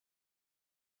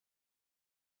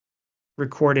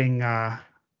recording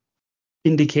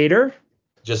indicator.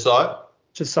 Just saw it.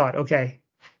 Just saw it. Okay.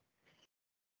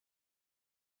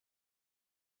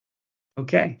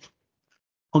 Okay.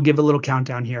 I'll give a little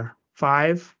countdown here.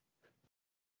 5.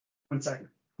 1 second.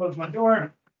 Close my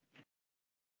door.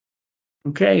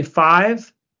 Okay.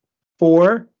 5,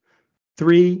 4,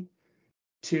 3,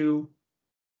 2,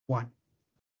 1.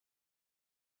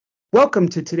 Welcome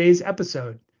to today's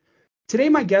episode. Today,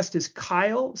 my guest is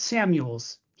Kyle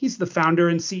Samuels. He's the founder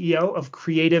and CEO of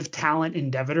Creative Talent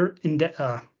Endeavor.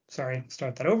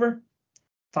 Start that over.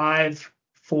 5,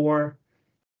 4,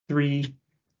 3,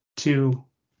 2,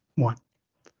 1.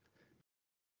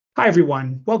 Hi,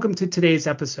 everyone. Welcome to today's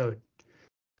episode.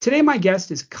 Today, my guest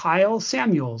is Kyle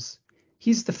Samuels.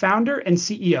 He's the founder and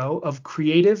CEO of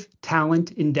Creative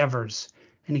Talent Endeavors,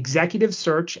 an executive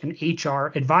search and HR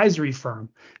advisory firm.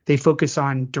 They focus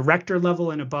on director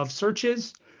level and above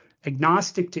searches,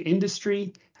 agnostic to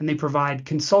industry, and they provide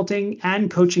consulting and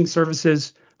coaching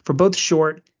services for both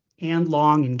short and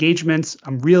long engagements.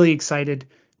 I'm really excited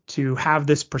to have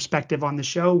this perspective on the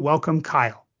show. Welcome,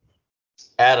 Kyle.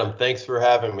 Adam, thanks for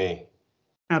having me.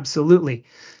 Absolutely.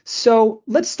 So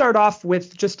let's start off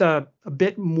with just a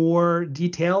bit more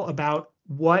detail about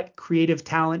what Creative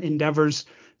Talent Endeavors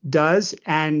does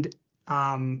and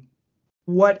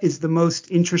what is the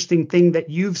most interesting thing that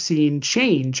you've seen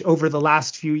change over the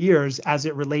last few years as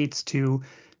it relates to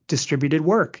distributed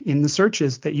work in the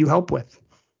searches that you help with.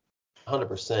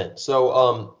 100%.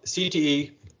 So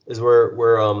CTE is where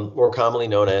we're more commonly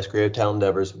known as Creative Talent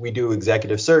Endeavors. We do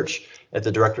executive search at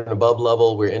the director and above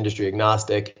level. We're industry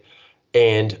agnostic.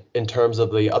 And in terms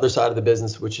of the other side of the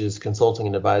business, which is consulting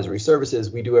and advisory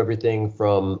services, we do everything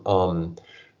from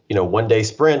one-day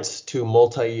sprints to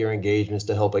multi-year engagements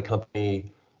to help a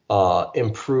company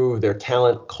improve their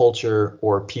talent, culture,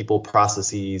 or people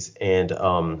processes and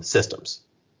systems.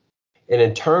 And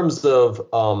in terms of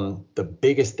the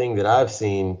biggest thing that I've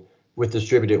seen with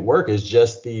distributed work is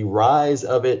just the rise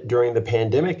of it during the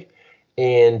pandemic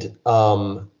and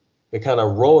the kind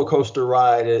of roller coaster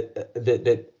ride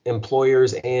that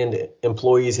employers and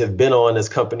employees have been on as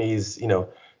companies,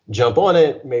 jump on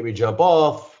it, maybe jump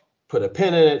off, put a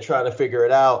pin in it, try to figure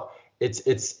it out.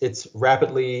 It's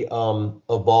rapidly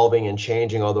evolving and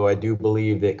changing, although I do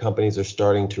believe that companies are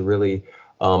starting to really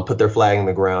put their flag in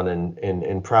the ground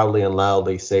and proudly and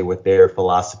loudly say what their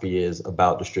philosophy is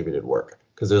about distributed work.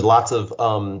 Because there's lots of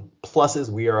pluses.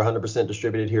 We are 100%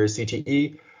 distributed here at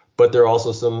CTE, but there are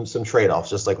also some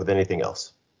trade-offs, just like with anything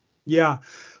else. Yeah.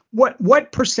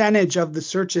 What percentage of the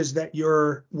searches that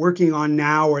you're working on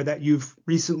now or that you've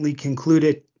recently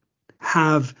concluded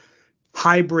have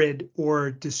hybrid or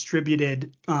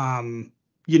distributed, have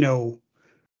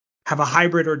a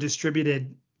hybrid or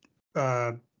distributed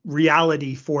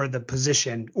reality for the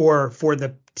position or for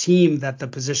the team that the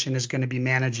position is going to be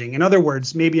managing? In other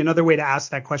words, maybe another way to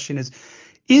ask that question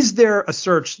is there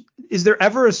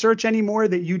ever a search anymore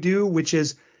that you do which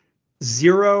is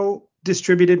 0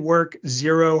 distributed work,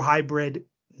 0 hybrid,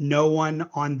 no one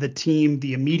on the team,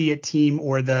 the immediate team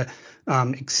or the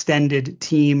extended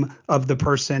team of the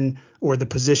person or the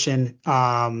position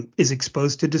is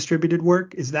exposed to distributed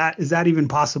work? Is that even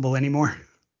possible anymore?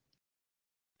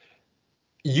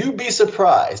 You'd be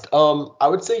surprised. I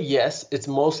would say yes. It's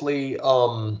mostly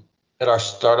at our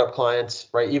startup clients,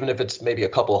 right? Even if it's maybe a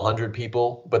couple hundred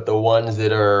people, but the ones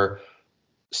that are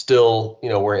still,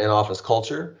 we're in office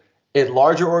culture. At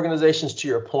larger organizations, to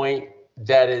your point,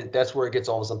 that's where it gets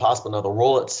almost impossible. Now, the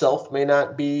role itself may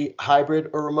not be hybrid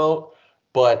or remote,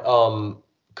 but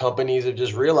companies have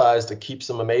just realized to keep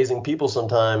some amazing people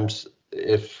sometimes.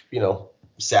 If,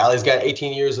 Sally's got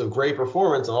 18 years of great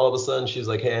performance and all of a sudden she's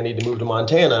like, hey, I need to move to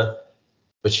Montana,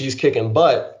 but she's kicking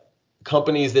butt.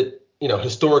 Companies that,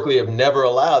 historically have never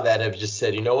allowed that have just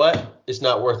said, you know what, it's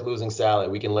not worth losing Sally.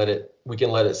 We can let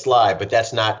it slide. But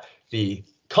that's not the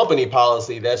company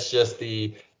policy. That's just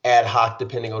the ad hoc,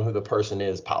 depending on who the person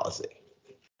is, policy.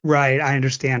 Right. I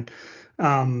understand.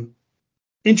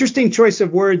 Interesting choice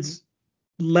of words.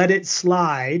 Let it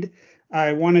slide.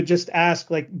 I want to just ask,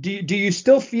 do you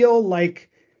still feel like,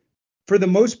 for the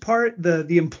most part,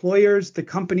 the employers, the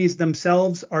companies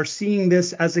themselves are seeing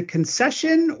this as a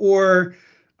concession, or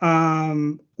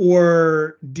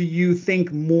do you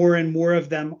think more and more of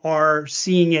them are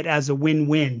seeing it as a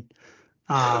win-win?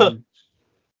 To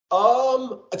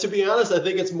be honest, I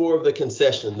think it's more of the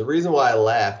concession. The reason why I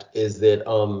laughed is that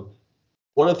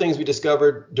one of the things we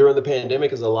discovered during the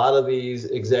pandemic is a lot of these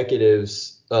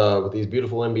executives with these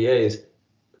beautiful MBAs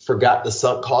forgot the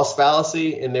sunk cost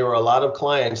fallacy. And there were a lot of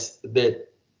clients that,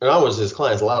 and not just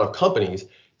clients, a lot of companies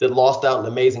that lost out on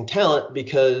amazing talent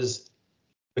because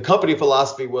the company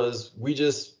philosophy was we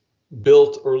just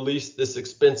built or leased this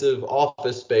expensive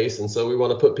office space, and so we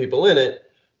want to put people in it.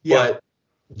 Yeah. But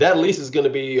that lease is going to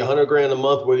be $100,000 a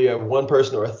month, whether you have one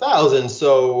person or 1,000.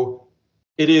 So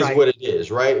it is Right. what it is,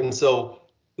 right? And so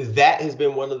that has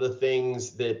been one of the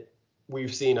things that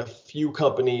we've seen a few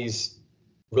companies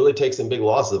really take some big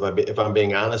losses, if I'm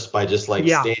being honest, by just like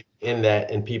Yeah. staying in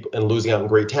that and people and losing out on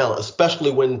great talent,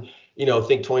 especially when,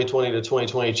 think 2020 to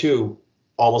 2022,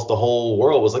 almost the whole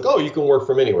world was like, oh, you can work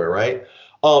from anywhere, right?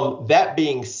 That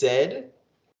being said,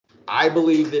 I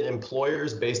believe that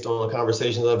employers, based on the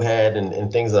conversations I've had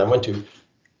and things that I went to,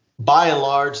 by and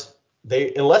large,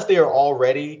 unless they are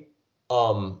already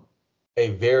a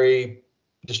very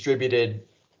distributed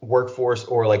workforce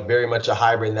or like very much a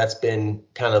hybrid, and that's been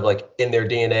kind of like in their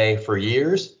DNA for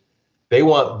years, they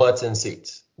want butts in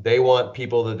seats. They want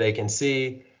people that they can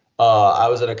see. I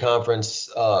was at a conference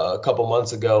a couple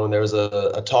months ago, and there was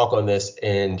a talk on this,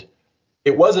 and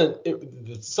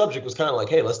the subject was kind of like,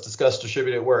 hey, let's discuss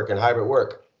distributed work and hybrid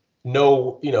work.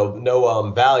 No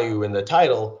value in the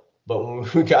title, but when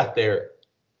we got there,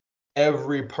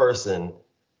 every person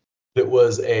that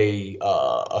was a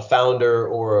founder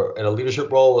or in a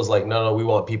leadership role was like, no, we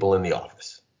want people in the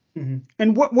office. Mm-hmm.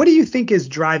 And what do you think is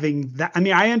driving that? I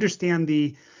mean, I understand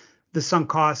the sunk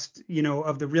cost,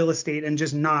 of the real estate and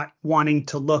just not wanting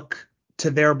to look to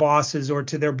their bosses or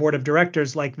to their board of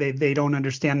directors like they don't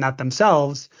understand that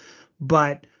themselves.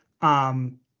 But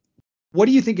what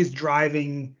do you think is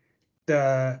driving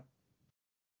the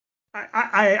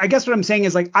I guess what I'm saying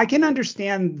is like I can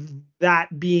understand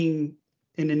that being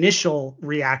an initial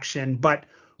reaction, but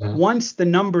Mhm. once the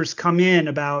numbers come in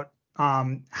about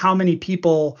how many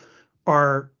people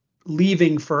are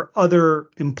leaving for other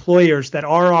employers that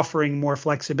are offering more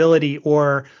flexibility,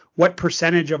 or what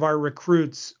percentage of our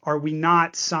recruits are we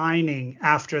not signing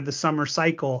after the summer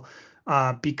cycle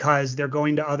because they're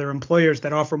going to other employers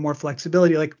that offer more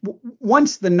flexibility. Like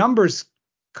once the numbers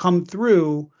come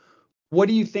through, what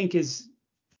do you think is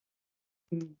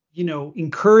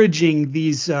encouraging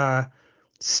these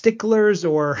sticklers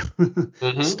or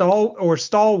Mm-hmm.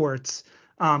 stalwarts?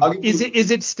 I'll give Is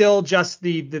you it still just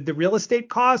the real estate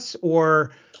costs,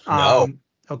 or no.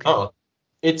 okay. Uh-uh.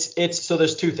 It's so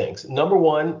there's two things. Number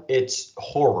one, it's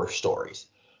horror stories.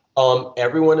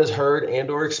 Everyone has heard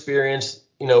and or experienced,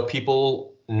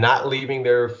 people not leaving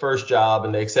their first job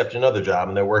and they accept another job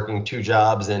and they're working two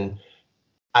jobs. And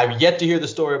I've yet to hear the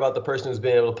story about the person who's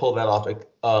been able to pull that off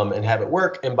and have it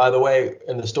work. And by the way,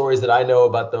 in the stories that I know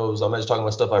about those, I'm not just talking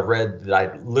about stuff I've read that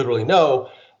I literally know.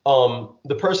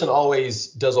 The person always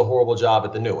does a horrible job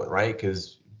at the new one, right?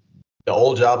 Because the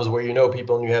old job is where you know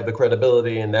people and you have the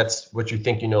credibility, and that's what you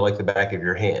think you know like the back of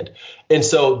your hand. And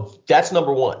so that's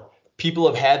number one. People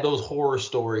have had those horror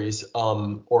stories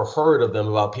or heard of them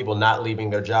about people not leaving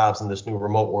their jobs in this new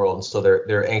remote world, and so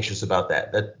they're anxious about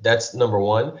that. That's number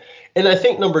one. And I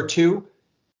think number two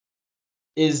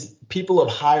is people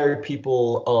have hired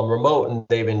people remote and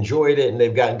they've enjoyed it and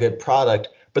they've gotten good product.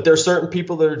 But there are certain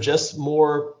people that are just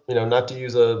more, not to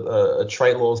use a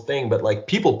trite little thing, but like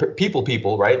people,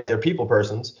 right? They're people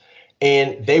persons,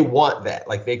 and they want that.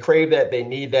 Like they crave that, they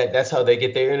need that. That's how they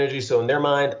get their energy. So in their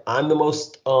mind, I'm the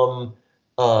most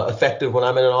effective when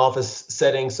I'm in an office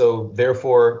setting. So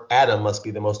therefore, Adam must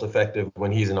be the most effective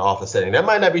when he's in an office setting. That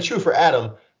might not be true for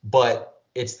Adam, but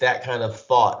it's that kind of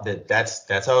thought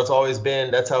that's how it's always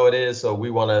been. That's how it is. So we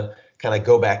want to kind of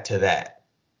go back to that.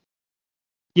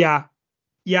 Yeah.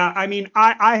 Yeah, I mean,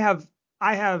 I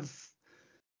have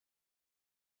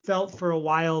felt for a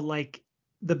while like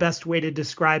the best way to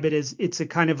describe it is it's a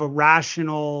kind of a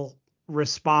rational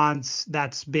response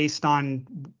that's based on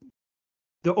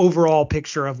the overall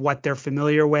picture of what they're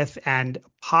familiar with, and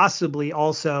possibly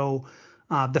also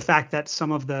the fact that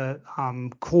some of the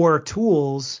core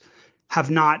tools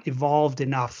have not evolved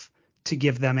enough to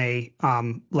give them a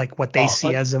like what they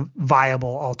see Uh, as a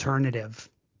viable alternative.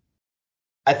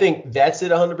 I think that's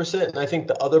it 100%. And I think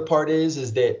the other part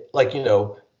is that like,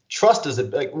 trust is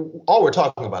like all we're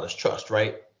talking about is trust,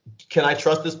 right? Can I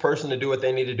trust this person to do what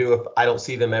they need to do if I don't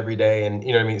see them every day and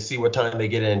you know what I mean, see what time they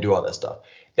get in and do all that stuff.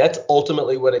 That's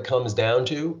ultimately what it comes down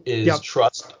to is Yep.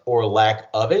 trust or lack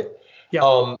of it. Yep.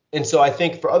 And so I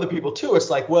think for other people too,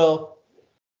 it's like, well,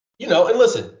 and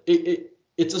listen,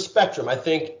 it's a spectrum. I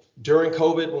think during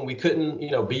COVID when we couldn't,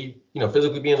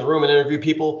 physically be in the room and interview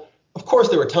people, of course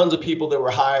there were tons of people that were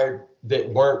hired that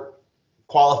weren't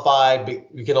qualified, but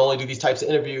we can only do these types of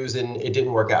interviews and it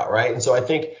didn't work out, right? And so I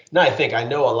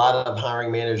know a lot of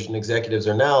hiring managers and executives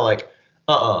are now like,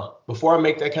 before I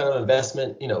make that kind of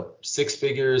investment, six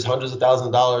figures, hundreds of thousands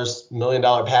of dollars, $1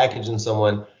 million package in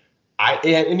someone,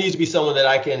 it needs to be someone that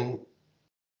I can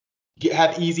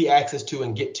have easy access to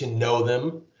and get to know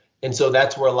them. And so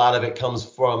that's where a lot of it comes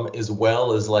from as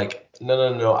well, is like,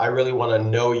 no, I really want to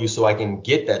know you so I can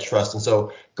get that trust. And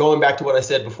so going back to what I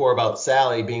said before about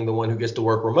Sally being the one who gets to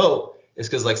work remote, is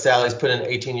because like Sally's put in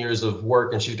 18 years of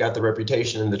work and she's got the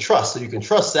reputation and the trust. So you can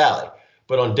trust Sally.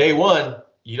 But on day one,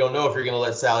 you don't know if you're going to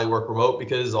let Sally work remote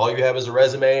because all you have is a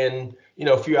resume and,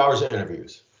 a few hours of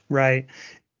interviews. Right.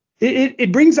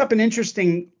 It brings up an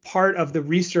interesting part of the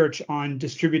research on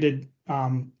distributed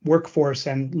workforce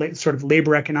and sort of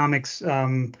labor economics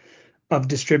of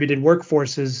distributed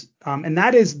workforces, and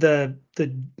that is the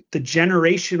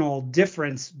generational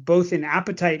difference, both in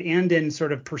appetite and in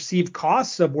sort of perceived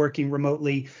costs of working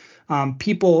remotely.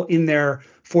 People in their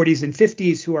 40s and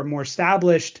 50s who are more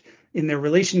established in their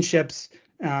relationships,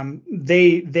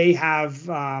 they have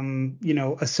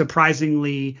a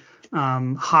surprisingly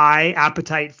high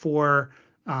appetite for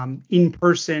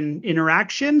in-person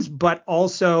interactions, but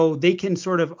also they can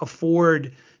sort of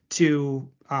afford to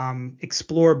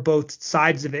explore both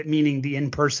sides of it, meaning the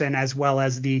in-person as well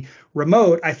as the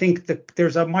remote. I think that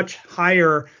there's a much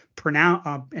higher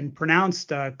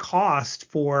pronounced cost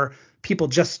for people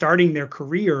just starting their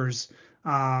careers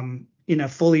in a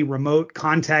fully remote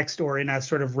context or in a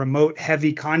sort of remote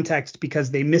heavy context,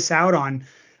 because they miss out on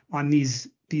these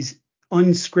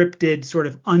unscripted, sort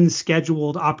of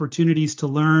unscheduled opportunities to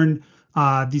learn,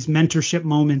 these mentorship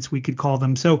moments, we could call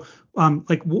them. So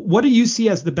what do you see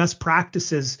as the best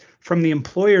practices from the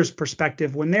employer's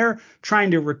perspective when they're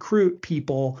trying to recruit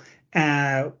people?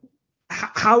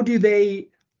 How do they,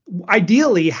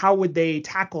 ideally, how would they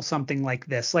tackle something like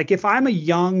this? Like if I'm a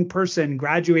young person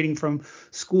graduating from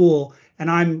school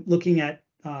and I'm looking at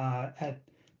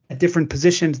different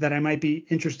positions that I might be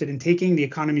interested in taking. The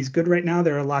economy is good right now.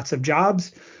 There are lots of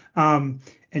jobs.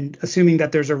 And assuming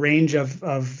that there's a range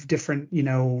of different,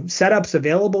 setups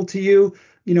available to you,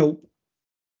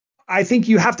 I think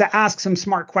you have to ask some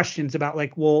smart questions about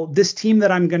like, well, this team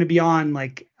that I'm going to be on,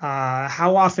 like,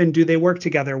 how often do they work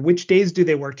together? Which days do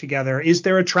they work together? Is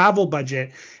there a travel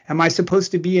budget? Am I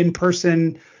supposed to be in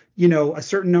person, a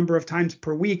certain number of times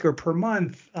per week or per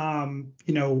month? I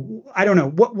don't know.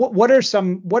 What are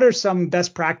some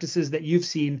best practices that you've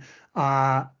seen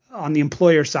on the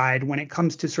employer side when it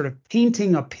comes to sort of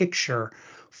painting a picture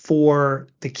for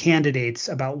the candidates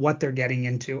about what they're getting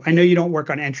into? I know you don't work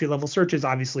on entry level searches,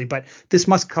 obviously, but this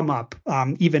must come up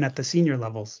even at the senior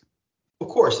levels. Of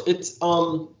course, it's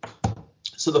so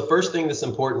the first thing that's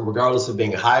important, regardless of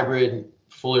being a hybrid,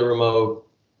 fully remote,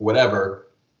 whatever,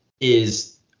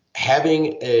 is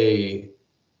having a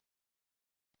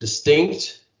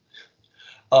distinct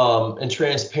and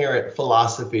transparent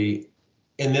philosophy,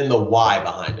 and then the why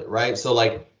behind it, right? So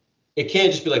like, it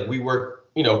can't just be like we work,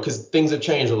 because things have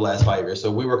changed over the last 5 years.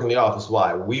 So we work in the office.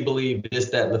 Why? We believe this,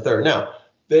 that, and the third. Now,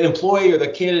 the employee or the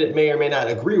candidate may or may not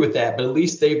agree with that, but at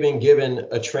least they've been given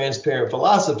a transparent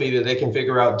philosophy that they can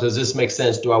figure out, does this make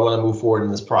sense? Do I want to move forward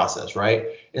in this process, right?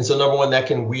 And so number one, that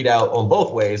can weed out on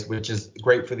both ways, which is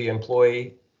great for the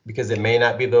employee because it may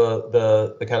not be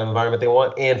the kind of environment they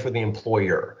want, and for the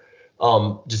employer.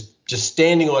 Just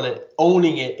standing on it,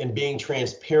 owning it, and being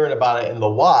transparent about it and the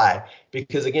why.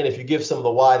 Because again, if you give some of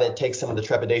the why, that takes some of the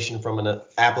trepidation from an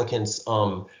applicant's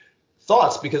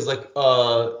thoughts. Because like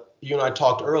you and I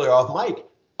talked earlier off mic,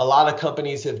 a lot of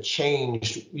companies have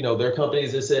changed. There are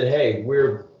companies that said, hey,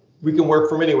 we can work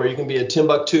from anywhere. You can be in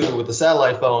Timbuktu with a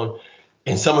satellite phone.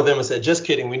 And some of them have said, just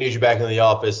kidding, we need you back in the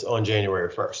office on January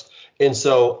 1st. And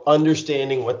so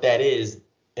understanding what that is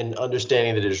and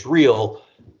understanding that it's real,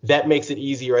 that makes it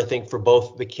easier, I think, for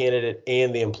both the candidate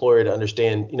and the employer to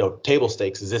understand, table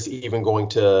stakes. Is this even going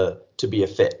to be a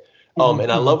fit?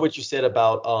 And I love what you said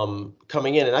about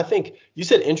coming in. And I think you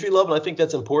said entry level. And I think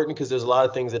that's important because there's a lot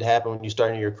of things that happen when you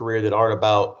start in your career that aren't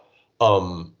about,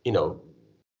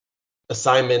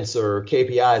 assignments or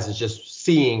KPIs. It's just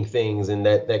seeing things and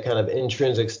that kind of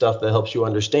intrinsic stuff that helps you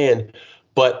understand.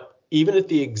 But even at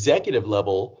the executive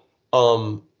level,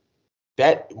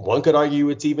 that one could argue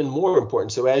it's even more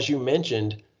important. So as you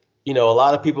mentioned, a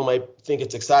lot of people might think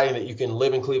it's exciting that you can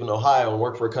live in Cleveland, Ohio and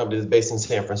work for a company that's based in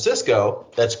San Francisco.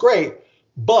 That's great.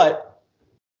 But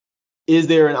is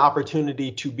there an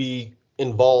opportunity to be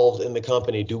involved in the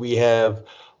company? Do we have,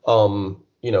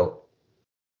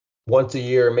 once a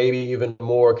year, maybe even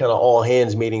more kind of all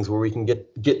hands meetings where we can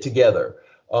get together?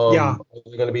 Yeah. Are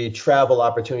there going to be travel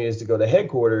opportunities to go to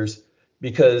headquarters?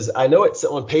 Because I know it's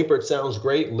on paper, it sounds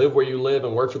great, live where you live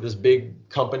and work for this big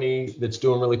company that's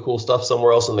doing really cool stuff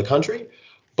somewhere else in the country.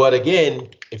 But again,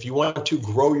 if you want to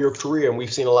grow your career, and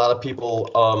we've seen a lot of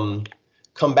people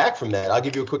come back from that. I'll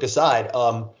give you a quick aside.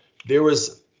 There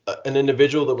was an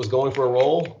individual that was going for a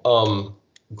role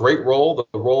great role.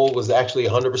 The role was actually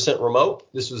 100% remote.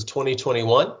 This was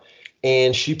 2021.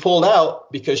 And she pulled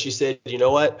out because she said, you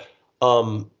know what?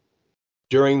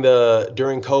 During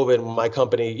COVID, when my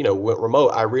company, went remote,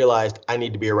 I realized I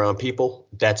need to be around people.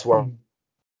 That's where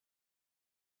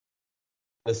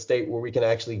the state where we can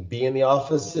actually be in the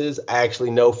offices. I actually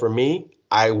know for me,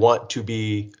 I want to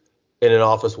be in an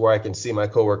office where I can see my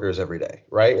coworkers every day,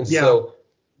 right? And Yeah. so,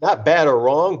 not bad or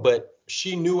wrong, but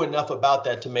she knew enough about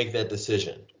that to make that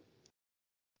decision.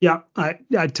 Yeah,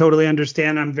 I totally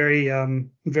understand. I'm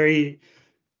very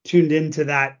tuned into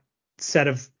that set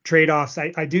of trade-offs.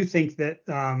 I do think that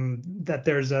that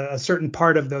there's a certain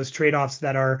part of those trade-offs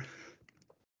that are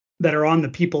on the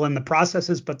people and the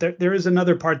processes, but there is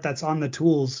another part that's on the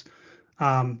tools.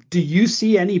 Do you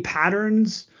see any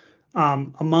patterns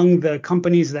among the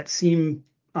companies that seem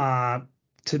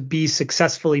to be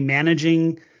successfully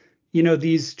managing,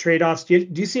 these trade-offs? Do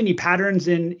you see any patterns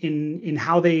in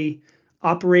how they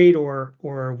operate,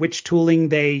 or which tooling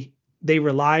they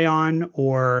rely on,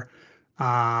 or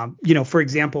for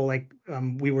example, like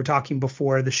we were talking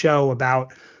before the show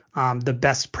about the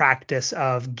best practice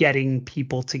of getting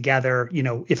people together,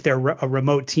 if they're a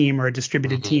remote team or a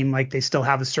distributed team, like they still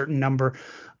have a certain number.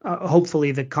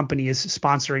 Hopefully the company is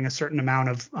sponsoring a certain amount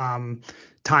of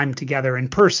time together in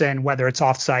person, whether it's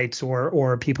off sites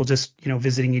or people just,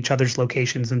 visiting each other's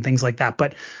locations and things like that.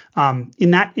 But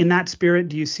in that spirit,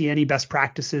 do you see any best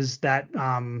practices that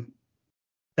are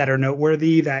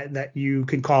noteworthy that you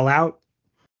can call out?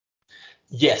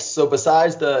 Yes. So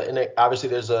besides and obviously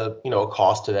there's a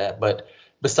cost to that, but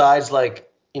besides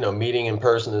meeting in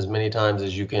person as many times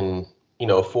as you can,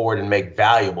 afford and make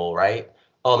valuable, right?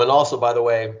 And also, by the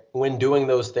way, when doing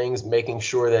those things, making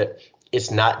sure that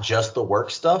it's not just the work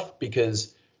stuff,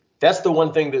 because that's the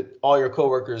one thing that all your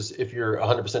coworkers, if you're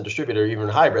 100% distributor, even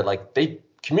hybrid, like they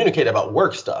communicate about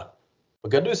work stuff, but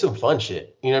go do some fun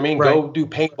shit. You know what I mean? Right. Go do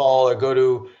paintball or go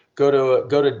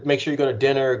to make sure you go to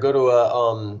dinner, go to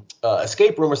a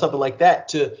escape room or something like that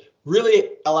to really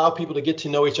allow people to get to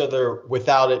know each other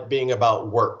without it being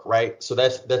about work, right? So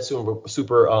that's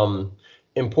super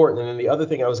important. And then the other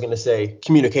thing I was going to say,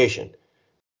 communication.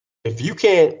 If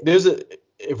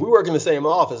we work in the same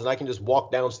office and I can just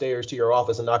walk downstairs to your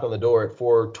office and knock on the door at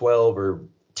 4:12 or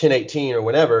 10:18 or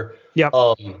whenever, Yep.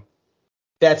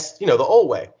 that's the old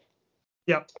way.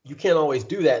 Yep. You can't always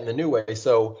do that in the new way.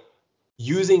 So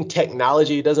using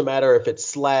technology, it doesn't matter if it's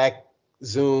Slack,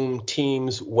 Zoom,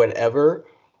 Teams, whatever,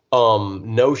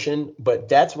 Notion, but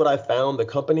that's what I found. The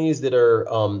companies that are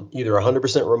either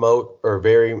 100% remote or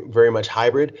very, very much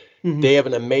hybrid, they have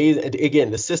an amazing, again,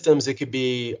 the systems, it could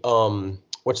be,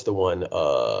 what's the one?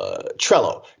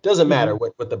 Trello. Doesn't matter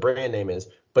what the brand name is,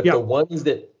 but the Yep. ones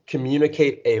that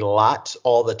communicate a lot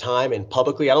all the time and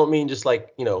publicly, I don't mean just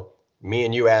like, me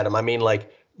and you, Adam. I mean,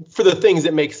 like, for the things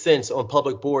that make sense on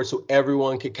public boards so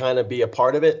everyone could kind of be a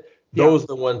part of it, Yep. those are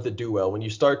the ones that do well. When you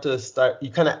you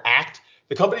kind of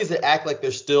the companies that act like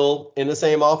they're still in the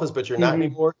same office, but you're not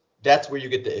anymore, that's where you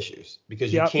get the issues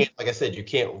because you Yep. can't, like I said, you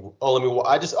can't,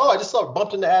 I just saw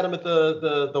bumped into Adam at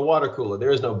the water cooler.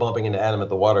 There is no bumping into Adam at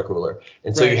the water cooler.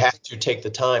 And so you have to take the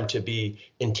time to be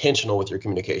intentional with your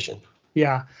communication.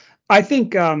 Yeah. I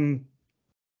think, I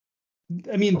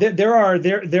mean,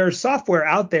 there's software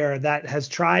out there that has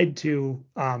tried to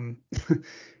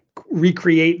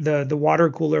recreate the water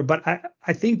cooler, but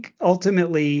I think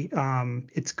ultimately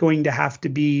it's going to have to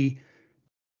be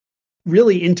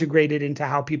really integrated into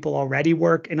how people already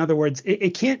work. In other words,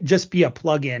 it can't just be a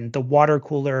plugin, the water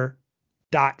cooler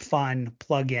fun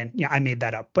plugin. Yeah, I made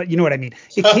that up, but you know what I mean.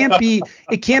 It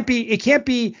can't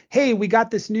be, hey, we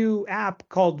got this new app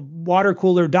called water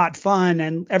cooler fun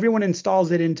and everyone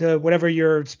installs it into whatever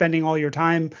you're spending all your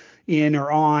time in or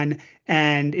on,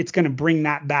 and it's going to bring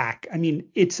that back. I mean,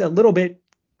 it's a little bit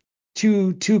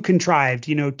too contrived,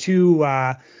 too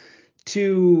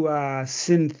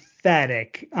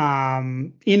synthetic,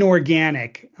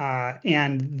 inorganic,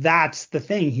 and that's the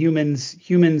thing.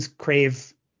 Humans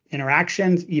crave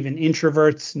interactions. Even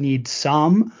introverts need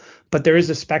some, but there is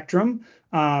a spectrum.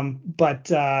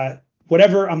 But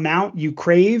whatever amount you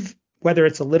crave, whether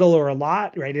it's a little or a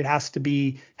lot, right? It has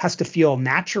to feel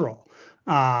natural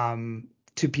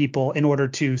to people in order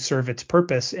to serve its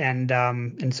purpose. And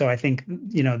so I think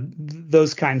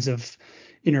those kinds of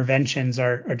interventions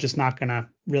are just not going to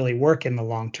really work in the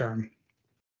long term.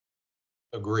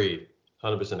 Agreed.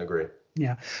 100% agree.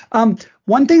 Yeah.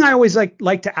 One thing I always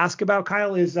like to ask about,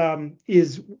 Kyle,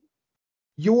 is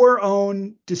your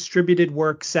own distributed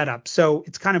work setup. So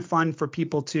it's kind of fun for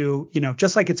people to,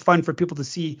 just like it's fun for people to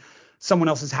see someone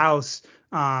else's house.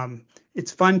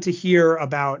 It's fun to hear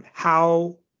about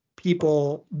how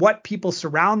people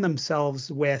surround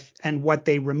themselves with and what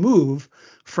they remove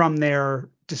from their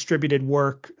distributed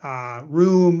work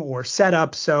room or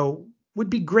setup. So would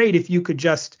be great if you could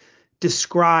just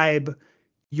describe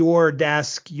your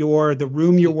desk, the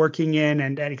room you're working in,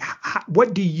 and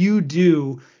what do you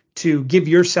do to give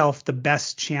yourself the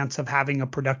best chance of having a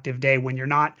productive day when you're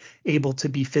not able to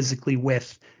be physically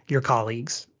with your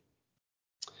colleagues?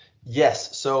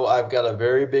 Yes, so I've got a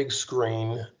very big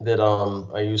screen that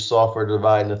I use software to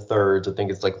divide into thirds. I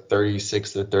think it's like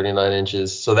 36 to 39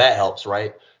 inches. So that helps,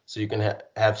 right? So you can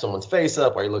have someone's face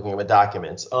up while you're looking at the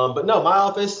documents. But no, my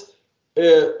office,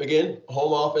 again,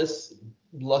 home office.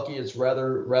 Lucky it's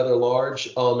rather large.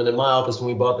 And in my office when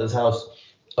we bought this house,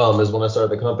 is when I started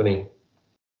the company.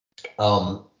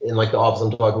 In like the office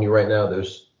I'm talking to you right now,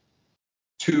 there's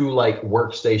two like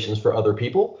workstations for other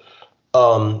people.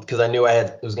 Because I knew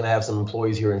was going to have some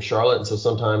employees here in Charlotte, and so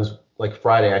sometimes, like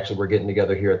Friday, actually, we're getting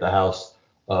together here at the house.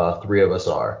 Three of us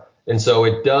are, and so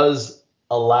it does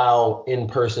allow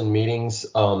in-person meetings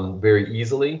very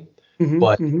easily.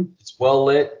 But it's well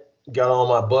lit. Got all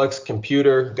my books,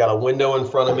 computer, got a window in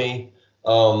front of me.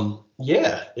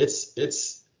 Yeah,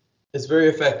 it's very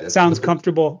effective. Sounds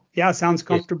comfortable. Yeah, sounds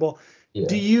comfortable. Yeah.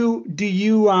 Do you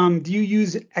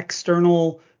use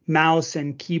external mouse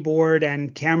and keyboard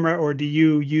and camera, or do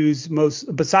you use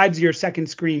besides your second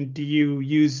screen, do you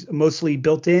use mostly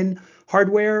built-in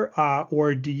hardware,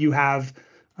 or do you have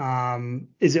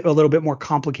is it a little bit more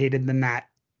complicated than that?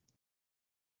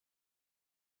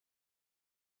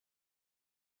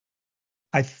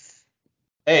 I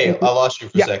Hey, think I lost you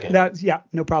for a second.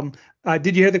 no problem.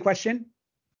 Did you hear the question?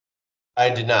 I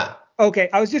did not. Okay,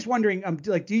 I was just wondering,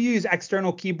 like, do you use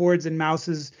external keyboards and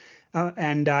mouses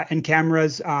and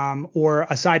cameras, or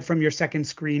aside from your second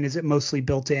screen, is it mostly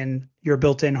your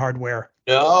built-in hardware?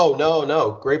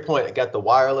 No. Great point. I got the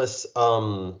wireless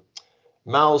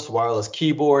mouse, wireless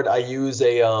keyboard. I use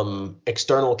a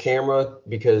external camera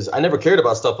because I never cared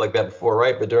about stuff like that before,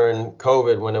 right? But during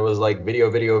COVID, when it was like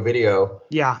video,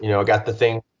 Yeah, I got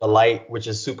the light, which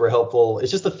is super helpful.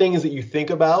 It's just the things that you think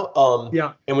about.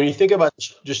 yeah, And when you think about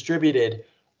distributed,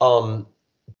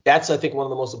 that's I think one of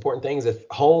the most important things. If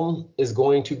home is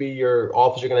going to be your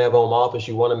office, you're going to have a home office.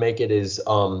 You want to make it as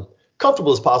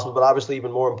comfortable as possible, but obviously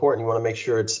even more important, you want to make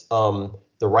sure it's the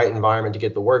right environment to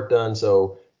get the work done.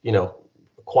 So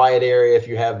quiet area if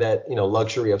you have that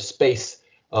luxury of space,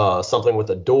 something with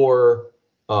a door.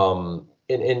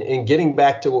 And getting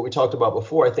back to what we talked about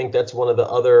before, I think that's one of the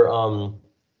other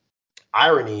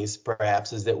ironies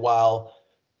perhaps is that while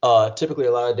typically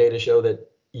a lot of data show that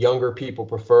younger people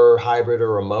prefer hybrid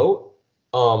or remote,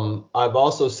 I've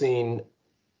also seen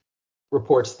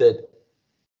reports that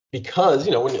because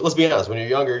let's be honest, when you're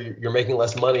younger, you're making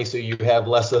less money, so you have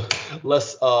less of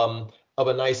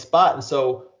a nice spot, and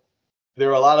so there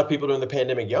are a lot of people during the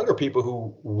pandemic, younger people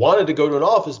who wanted to go to an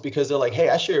office because they're like, hey,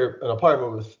 I share an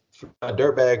apartment with my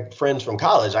dirtbag friends from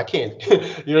college. I can't, you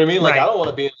know what I mean? Like, I right. don't want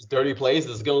to be in this dirty place.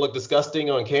 It's going to look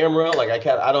disgusting on camera. Like,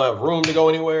 I don't have room to go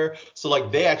anywhere. So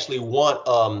like they actually want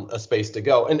a space to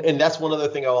go. And that's one other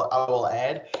thing I will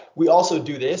add. We also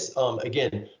do this,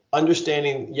 again,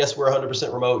 understanding, yes, we're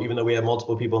 100% remote, even though we have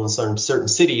multiple people in certain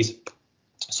cities.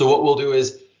 So what we'll do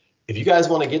is, if you guys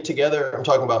want to get together, I'm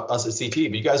talking about us at CT,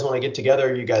 but you guys want to get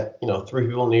together, you got, three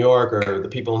people in New York or the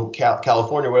people in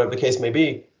California, whatever the case may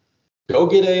be, go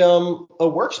get a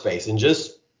workspace and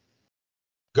just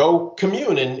go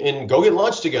commune and go get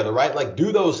lunch together, right? Like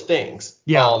do those things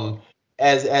Yeah.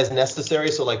 As necessary.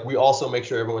 So like we also make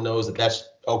sure everyone knows that that's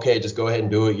okay. Just go ahead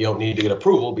and do it. You don't need to get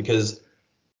approval because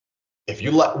if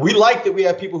you we like that we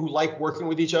have people who like working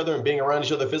with each other and being around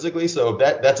each other physically. So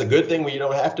that's a good thing when you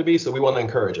don't have to be. So we want to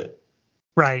encourage it.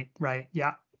 Right.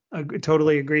 Yeah. I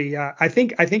totally agree. Yeah. I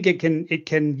think it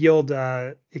can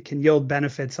yield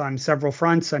benefits on several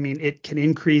fronts. I mean, it can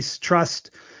increase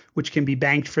trust, which can be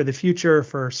banked for the future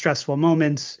for stressful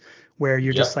moments where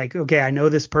you're just Yep. like, okay, I know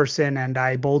this person and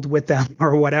I bowled with them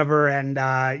or whatever, and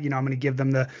I'm going to give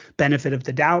them the benefit of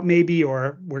the doubt maybe,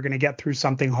 or we're going to get through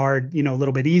something hard, a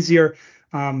little bit easier.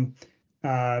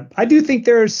 I do think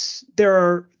there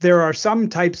are some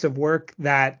types of work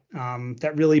that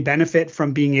really benefit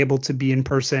from being able to be in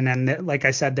person, and like I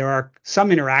said, there are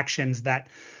some interactions that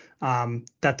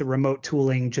the remote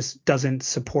tooling just doesn't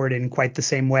support in quite the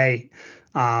same way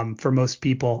for most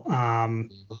people.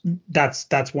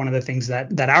 That's one of the things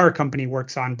that our company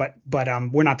works on, but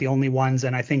we're not the only ones,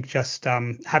 and I think just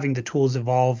having the tools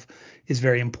evolve is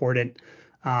very important.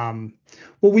 Well,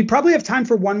 we probably have time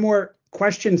for one more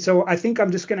question. So I think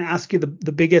I'm just going to ask you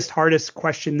the biggest, hardest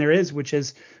question there is, which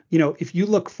is, if you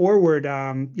look forward,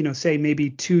 say maybe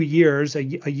 2 years, a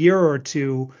year or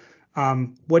two,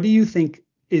 What do you think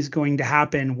is going to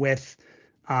happen with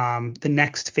the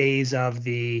next phase of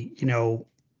the,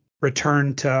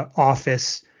 return to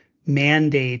office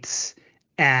mandates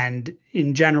and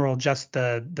in general just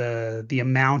the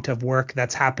amount of work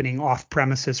that's happening off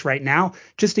premises right now?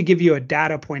 Just to give you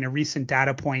a recent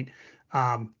data point,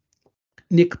 um,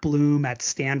 Nick Bloom at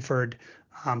Stanford,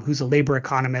 who's a labor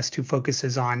economist who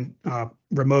focuses on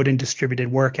remote and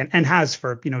distributed work and has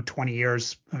for 20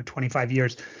 years, 25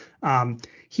 years.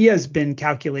 He has been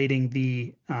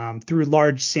calculating through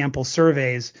large sample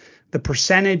surveys the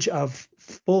percentage of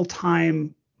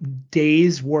full-time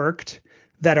days worked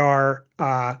that are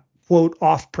quote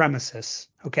off premises.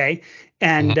 Okay,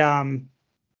 and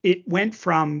it went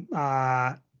from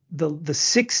the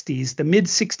 60s, the mid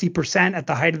 60% at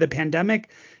the height of the pandemic,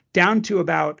 down to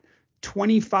about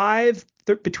 25,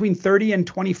 between 30 and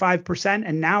 25%.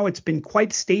 And now it's been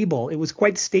quite stable. It was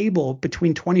quite stable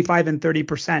between 25 and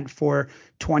 30% for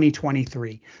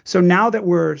 2023. So now that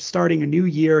we're starting a new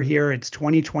year here, it's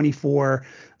 2024.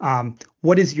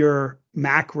 What is your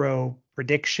macro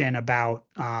prediction about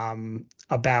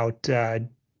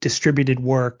distributed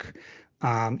work?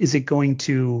 Is it going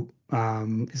to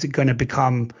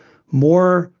become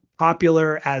more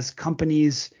popular as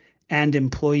companies and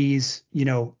employees,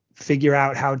 figure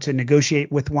out how to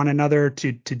negotiate with one another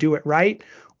to do it right?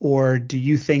 Or do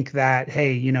you think that,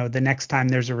 hey, the next time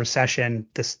there's a recession,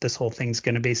 this whole thing's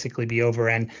going to basically be over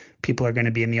and people are going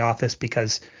to be in the office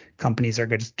because companies are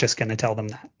just going to tell them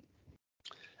that?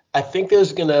 I think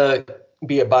there's going to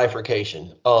be a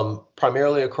bifurcation,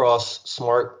 primarily across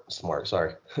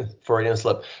Freudian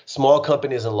slip, small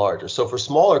companies and larger. So for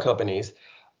smaller companies,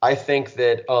 I think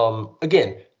that,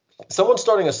 again, someone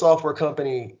starting a software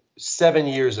company 7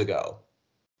 years ago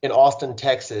in Austin,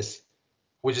 Texas,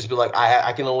 would just be like,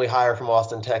 I can only hire from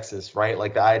Austin, Texas, right?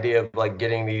 Like the idea of like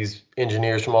getting these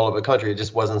engineers from all over the country, it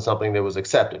just wasn't something that was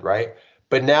accepted, right?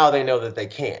 But now they know that they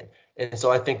can. And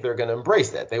so I think they're going to embrace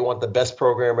that. They want the best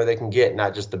programmer they can get,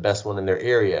 not just the best one in their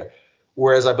area.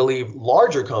 Whereas I believe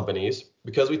larger companies,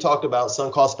 because we talked about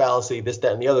sunk cost fallacy, this,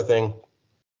 that, and the other thing,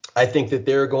 I think that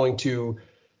they're going to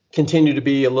continue to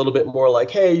be a little bit more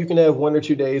like, hey, you can have 1 or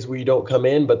 2 days where you don't come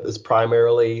in, but it's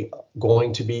primarily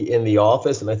going to be in the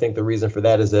office. And I think the reason for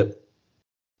that is that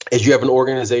as you have an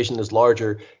organization that's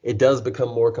larger, it does become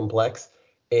more complex.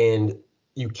 And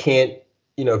you can't,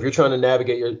 if you're trying to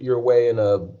navigate your way in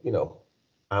a,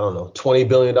 I don't know, $20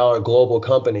 billion global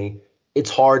company,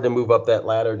 it's hard to move up that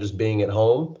ladder just being at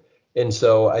home. And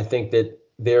so I think that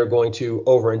they're going to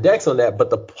over-index on that. But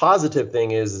the positive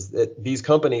thing is that these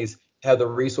companies have the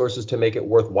resources to make it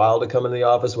worthwhile to come in the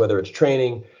office, whether it's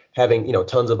training, having,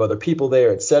 tons of other people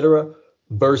there, et cetera,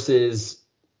 versus,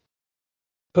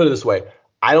 put it this way,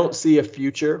 I don't see a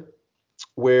future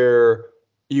where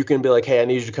you can be like, hey, I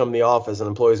need you to come in the office, and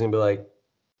employees can be like,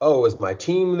 oh, is my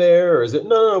team there? Or is it,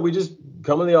 no, we just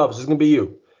come in the office. It's going to be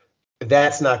you.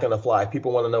 That's not going to fly.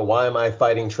 People want to know, why am I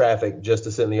fighting traffic just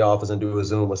to sit in the office and do a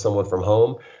Zoom with someone from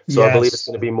home? So I believe it's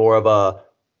going to be more of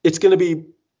it's going to be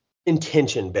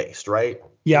intention based, right?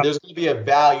 Yeah. And there's going to be a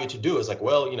value to do it. It's like,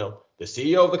 well, the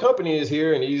CEO of the company is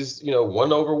here and he's,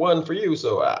 1-over-1 for you.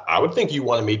 So I would think you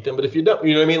want to meet them. But if you don't,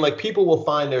 you know what I mean? Like, people will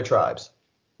find their tribes.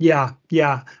 Yeah.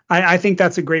 I think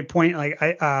that's a great point. Like,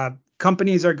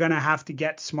 companies are going to have to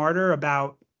get smarter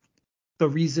about the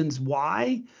reasons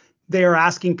why they are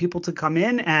asking people to come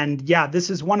in. And yeah, this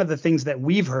is one of the things that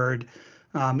we've heard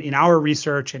in our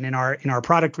research and in our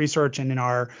product research and in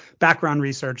our background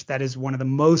research. That is one of the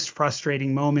most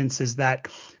frustrating moments, is that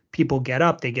people get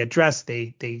up, they get dressed,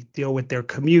 they deal with their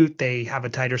commute, they have a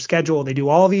tighter schedule, they do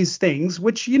all these things,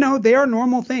 which, they are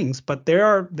normal things, but they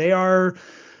are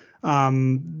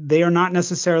not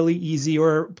necessarily easy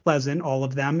or pleasant, all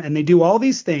of them. And they do all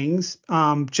these things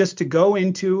just to go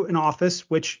into an office,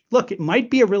 which, look, it might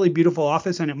be a really beautiful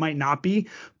office and it might not be,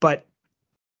 but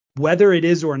whether it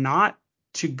is or not,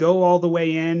 to go all the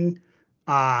way in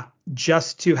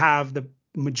just to have the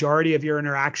majority of your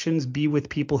interactions be with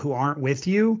people who aren't with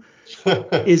you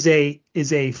is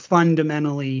a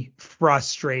fundamentally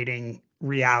frustrating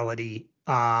reality.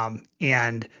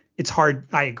 And it's hard.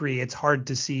 I agree. It's hard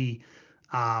to see.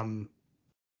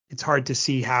 It's hard to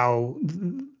see how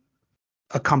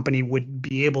a company would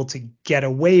be able to get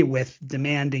away with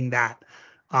demanding that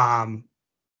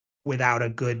without a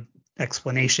good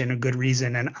explanation, a good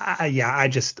reason. And I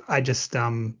just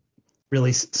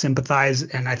really sympathize.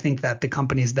 And I think that the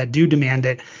companies that do demand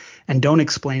it and don't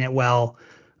explain it well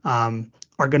are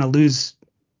going to lose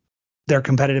their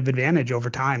competitive advantage over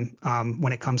time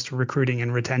when it comes to recruiting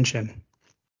and retention.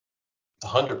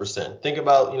 100%. Think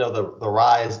about, the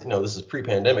rise, this is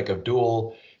pre-pandemic, of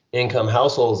dual income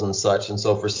households and such. And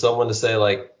so for someone to say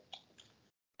like,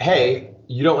 hey,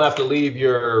 you don't have to leave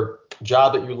your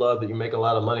job that you love, that you make a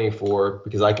lot of money for,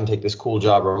 because I can take this cool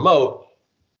job remote.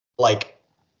 Like,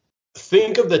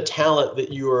 think of the talent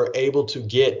that you are able to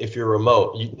get if you're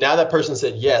remote. Now that person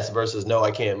said yes versus no,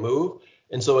 I can't move.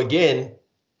 And so again,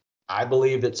 I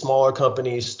believe that smaller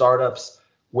companies, startups,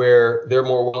 where they're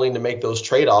more willing to make those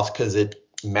trade-offs because it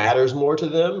matters more to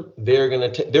them, they're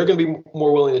gonna be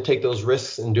more willing to take those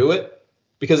risks and do it.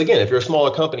 Because again, if you're a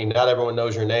smaller company, not everyone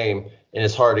knows your name and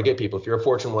it's hard to get people. If you're a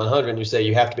Fortune 100 and you say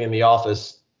you have to be in the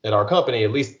office at our company,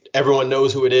 at least everyone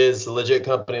knows who it is. It's a legit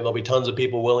company. There'll be tons of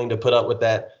people willing to put up with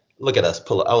that. Look at us,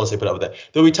 pull up. I won't say put up with that.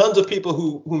 There'll be tons of people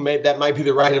who made that might be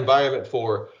the right environment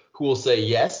for, who will say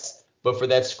yes. But for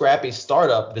that scrappy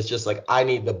startup that's just like, I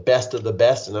need the best of the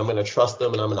best, and I'm going to trust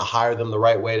them, and I'm going to hire them the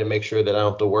right way to make sure that I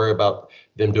don't have to worry about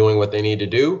them doing what they need to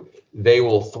do, they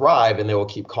will thrive and they will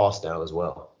keep costs down as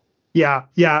well. Yeah,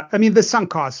 yeah. I mean, the sunk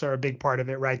costs are a big part of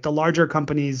it, right? The larger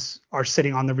companies are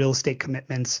sitting on the real estate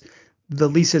commitments. The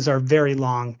leases are very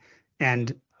long,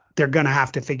 and they're going to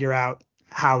have to figure out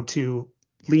how to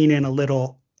lean in a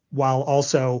little while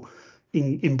also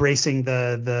embracing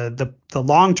the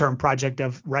long-term project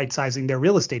of right-sizing their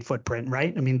real estate footprint,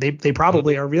 right? I mean, they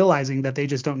probably are realizing that they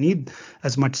just don't need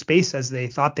as much space as they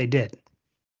thought they did.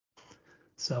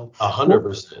 So, well,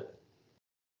 100%.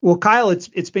 well, Kyle,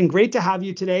 it's been great to have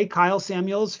you today. Kyle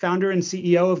Samuels, founder and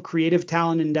CEO of Creative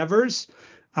Talent Endeavors.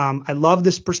 I love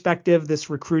this perspective, this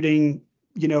recruiting,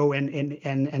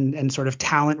 and sort of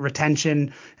talent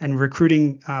retention and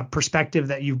recruiting perspective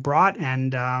that you've brought.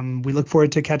 And we look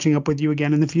forward to catching up with you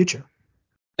again in the future.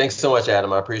 Thanks so much,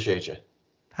 Adam. I appreciate you.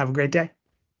 Have a great day.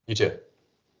 You too.